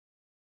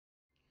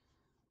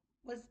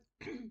What's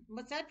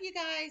what's up, you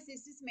guys?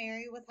 This is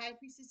Mary with High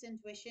Priestess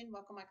Intuition.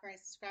 Welcome, my current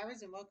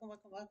subscribers, and welcome,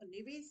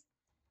 newbies.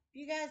 If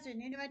you guys are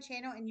new to my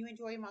channel and you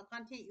enjoy my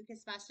content, you can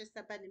smash this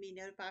up button to be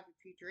notified for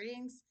future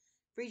readings.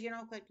 Free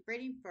general collective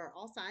reading for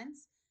all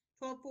signs.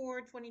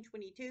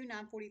 12/4/2022,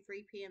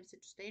 9:43 p.m. Central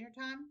Standard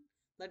Time.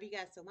 Love you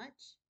guys so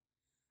much.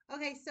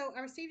 Okay, so I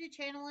received a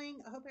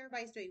channeling. I hope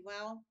everybody's doing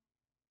well.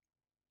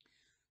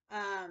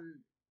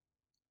 Um,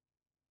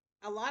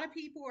 a lot of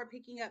people are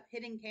picking up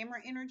hidden camera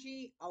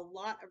energy. A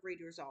lot of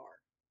readers are,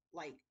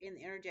 like, in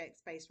the energetic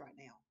space right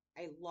now.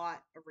 A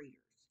lot of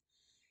readers.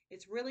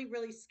 It's really,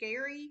 really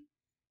scary.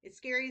 It's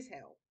scary as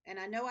hell. And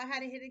I know I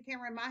had a hidden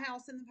camera in my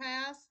house in the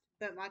past,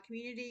 but my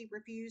community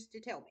refused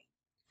to tell me.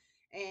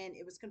 And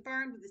it was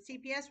confirmed with the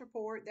CPS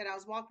report that I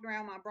was walking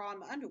around my bra and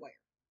my underwear.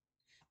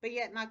 But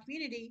yet my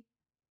community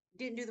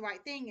didn't do the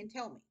right thing and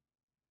tell me.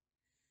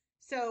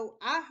 So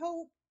I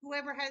hope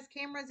whoever has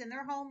cameras in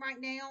their home right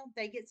now,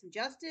 they get some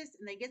justice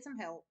and they get some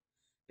help,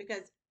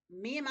 because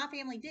me and my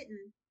family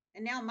didn't,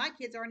 and now my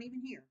kids aren't even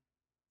here.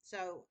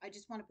 So I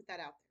just want to put that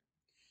out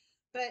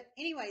there. But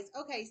anyways,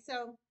 okay,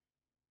 so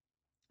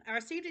I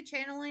received a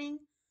channeling.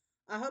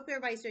 I hope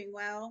everybody's doing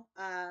well.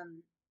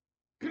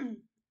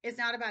 It's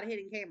not about a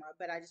hidden camera,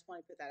 but I just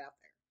want to put that out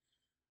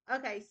there.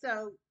 Okay,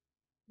 so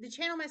the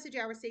channel message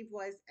I received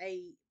was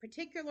a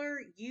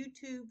particular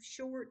YouTube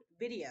short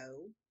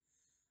video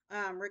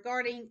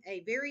regarding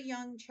a very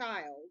young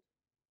child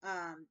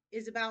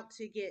is about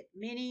to get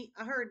many.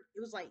 I heard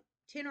it was like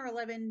 10 or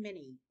 11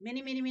 many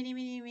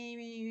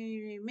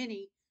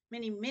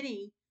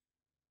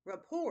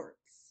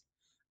reports.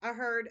 I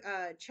heard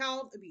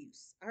child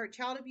abuse. I heard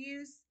child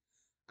abuse.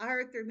 I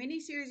heard through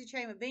many series of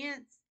chain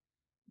events,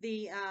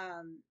 the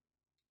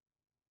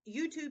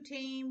YouTube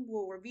team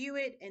will review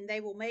it and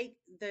they will make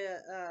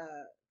the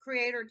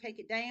creator take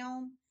it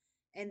down,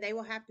 and they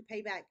will have to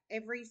pay back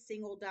every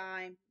single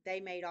dime they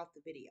made off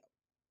the video.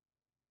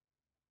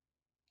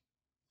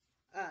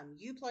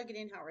 You plug it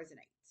in how it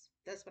resonates.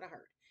 That's what I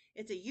heard.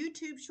 It's a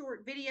YouTube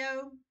short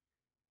video.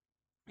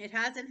 It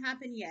hasn't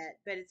happened yet,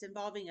 but it's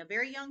involving a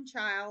very young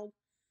child,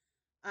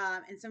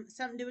 and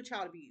something to do with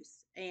child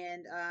abuse.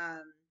 And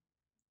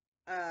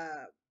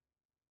uh,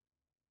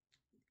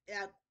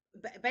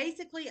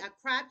 basically, a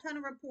crap ton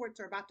of reports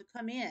are about to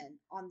come in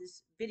on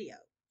this video.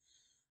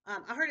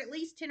 I heard at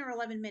least 10 or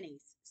 11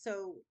 minis.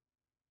 So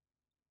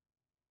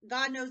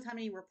God knows how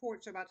many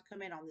reports are about to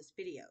come in on this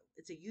video.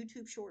 It's a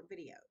YouTube short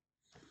video.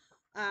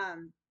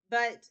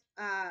 But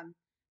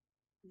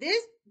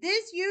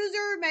this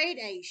user made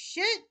a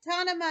shit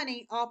ton of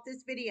money off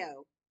this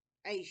video.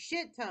 A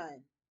shit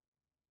ton.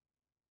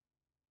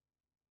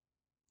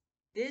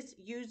 This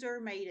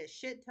user made a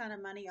shit ton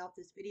of money off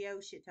this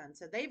video. Shit ton.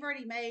 So they've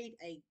already made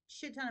a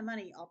shit ton of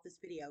money off this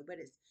video, but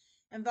it's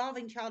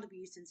involving child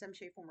abuse in some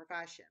shape, form, or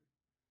fashion.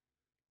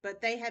 But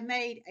they have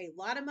made a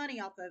lot of money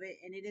off of it,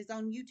 and it is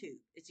on YouTube.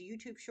 It's a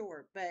YouTube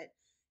short. But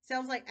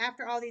sounds like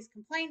after all these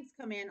complaints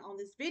come in on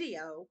this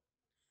video,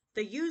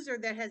 the user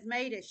that has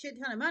made a shit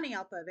ton of money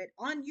off of it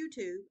on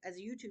YouTube as a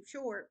YouTube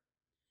short,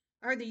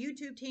 or the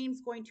YouTube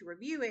team's going to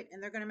review it,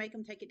 and they're going to make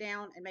them take it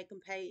down and make them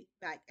pay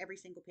back every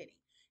single penny.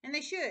 And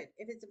they should,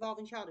 if it's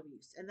involving child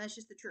abuse. And that's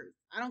just the truth.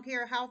 I don't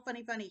care how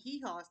funny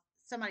hee-haw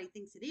somebody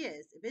thinks it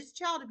is. If it's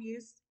child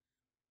abuse,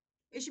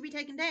 it should be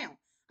taken down.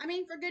 I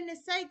mean, for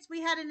goodness sakes,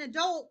 we had an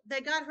adult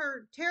that got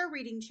her tarot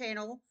reading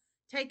channel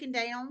taken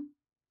down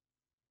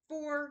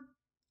for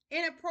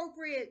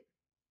inappropriate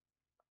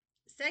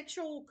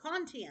sexual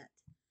content,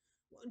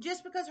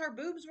 just because her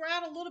boobs were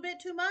out a little bit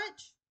too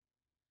much.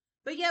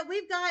 But yet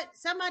we've got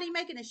somebody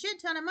making a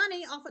shit ton of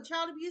money off of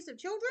child abuse of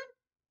children.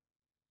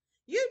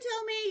 You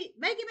tell me,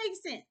 make it make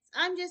sense.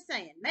 I'm just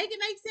saying, make it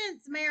make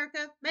sense,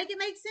 America. Make it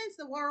make sense,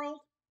 the world.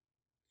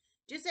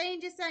 Just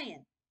saying, just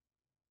saying.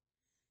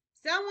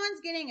 Someone's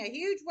getting a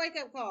huge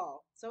wake-up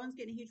call. Someone's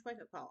getting a huge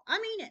wake-up call.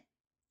 I mean it.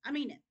 I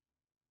mean it.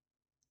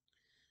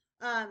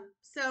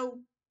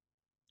 So,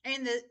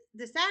 and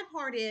the sad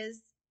part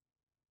is,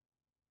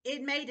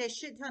 it made a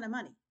shit ton of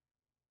money.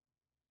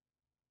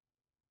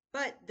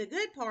 But the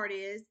good part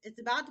is, it's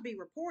about to be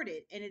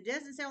reported, and it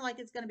doesn't sound like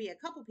it's going to be a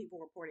couple people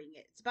reporting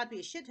it. It's about to be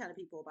a shit ton of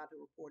people about to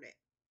report it.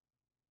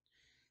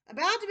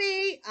 About to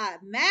be a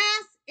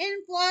mass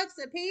influx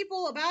of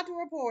people about to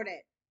report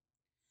it.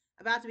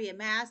 About to be a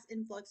mass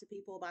influx of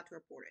people about to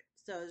report it.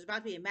 So there's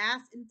about to be a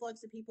mass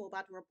influx of people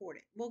about to report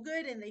it. Well,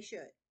 good, and they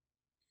should.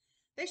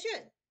 They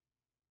should.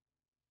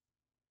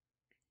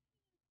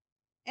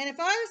 And a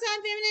fire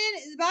sign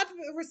feminine is about to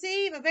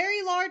receive a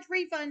very large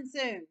refund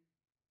soon,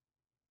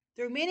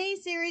 through many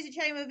series of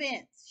chain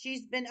events.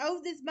 She's been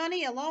owed this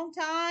money a long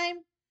time,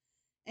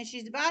 and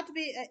she's about to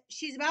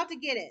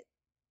get it.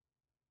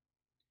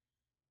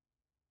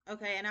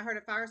 Okay, and I heard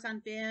a fire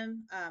sign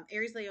fem,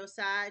 Aries, Leo,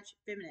 Sag,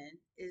 feminine,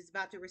 is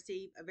about to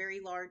receive a very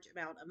large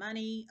amount of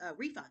money, a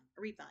refund.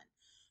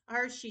 I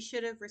heard she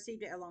should have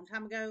received it a long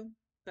time ago,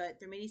 but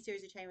through many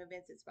series of chain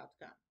events, it's about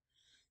to come.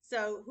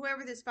 So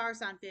whoever this fire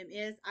sign fem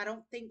is, I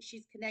don't think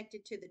she's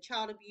connected to the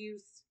child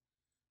abuse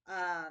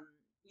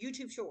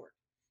YouTube short.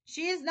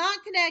 She is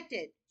not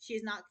connected. She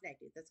is not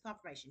connected. That's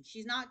confirmation.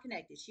 She's not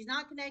connected. She's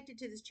not connected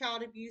to this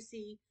child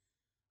abusey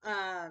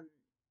um,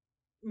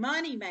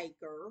 money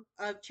maker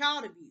of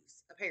child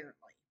abuse, apparently.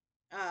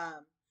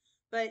 Um,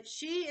 but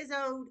she is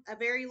owed a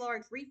very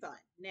large refund.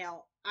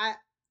 Now,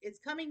 it's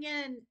coming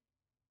in.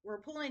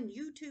 We're pulling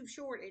YouTube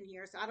short in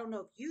here, so I don't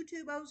know if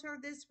YouTube owes her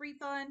this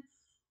refund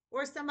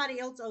or somebody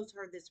else owes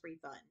her this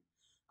refund.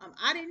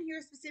 I didn't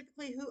hear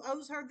specifically who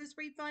owes her this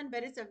refund,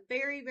 but it's a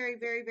very, very,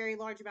 very, very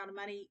large amount of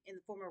money in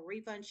the form of a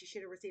refund she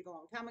should have received a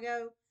long time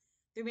ago.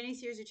 Through many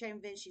series of chain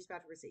events, she's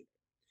about to receive it.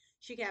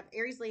 She could have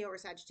Aries, Leo, or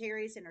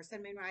Sagittarius in her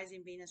Sun, Moon,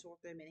 Rising, Venus, or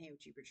Fem, and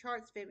Jupiter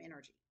charts, Fem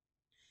energy.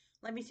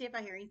 Let me see if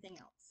I hear anything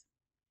else.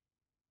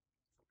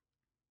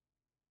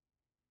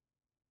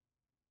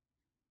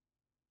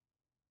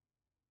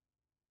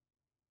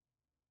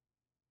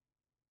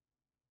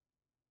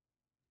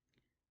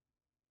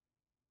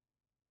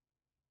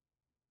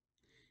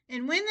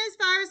 And when this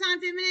fire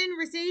sign feminine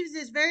receives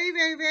this very,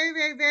 very, very,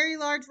 very, very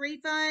large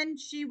refund,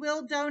 she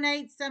will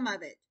donate some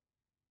of it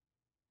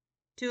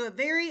to a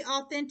very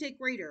authentic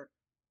reader.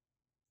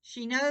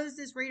 She knows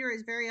this reader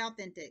is very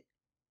authentic.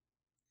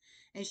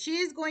 And she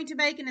is going to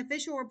make an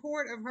official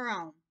report of her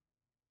own.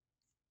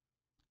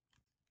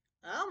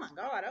 Oh my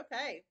God,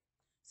 okay.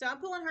 So I'm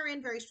pulling her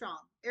in very strong.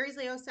 Aries,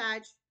 Leo,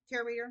 Sag,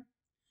 tarot reader.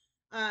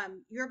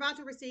 You're about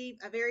to receive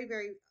a very,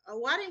 very.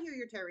 Oh, I didn't hear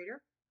your tarot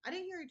reader. I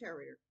didn't hear your tarot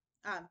reader.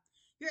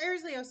 You're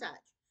Aries, Leo, Sag,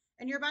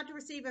 and you're about to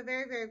receive a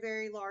very, very,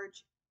 very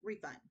large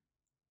refund.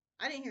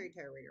 I didn't hear your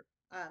tarot reader.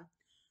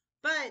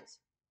 But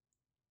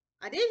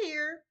I did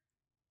hear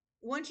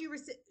once you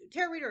receive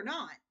tarot reader or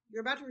not,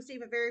 you're about to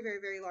receive a very, very,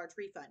 very large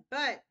refund.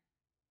 But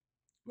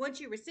once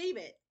you receive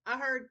it, I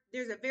heard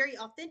there's a very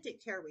authentic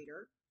tarot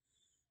reader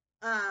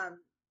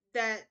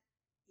that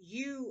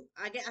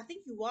I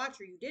think you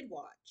watch or you did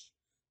watch.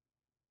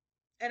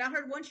 And I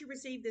heard once you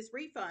receive this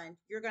refund,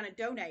 you're going to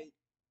donate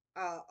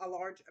a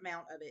large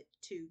amount of it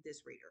to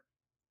this reader.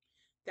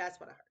 That's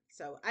what I heard.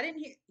 So I didn't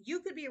hear,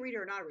 you could be a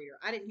reader or not a reader.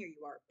 I didn't hear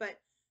you are, but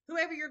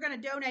whoever you're going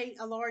to donate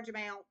a large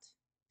amount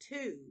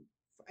to,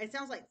 it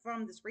sounds like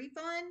from this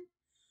refund.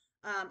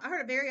 I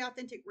heard a very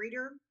authentic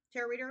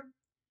tarot reader.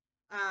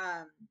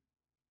 Um,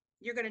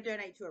 you're going to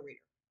donate to a reader.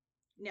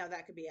 Now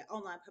that could be an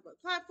online public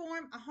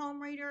platform, a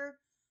home reader,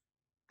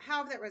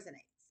 however that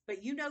resonates.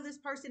 But you know this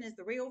person is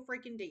the real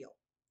freaking deal,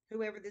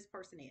 whoever this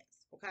person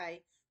is,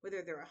 okay?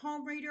 Whether they're a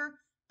home reader,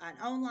 an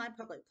online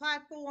public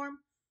platform,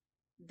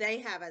 they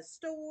have a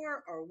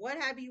store, or what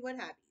have you,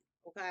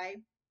 okay?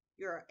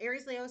 You're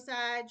Aries, Leo,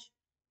 Sag,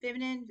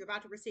 feminine. You're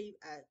about to receive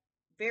a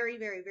very,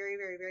 very, very,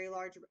 very, very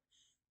large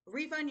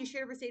refund you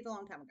should have received a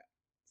long time ago.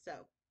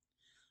 So,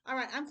 all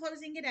right, I'm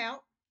closing it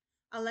out.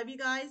 I love you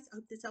guys. I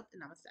hope this helped,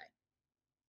 and namaste.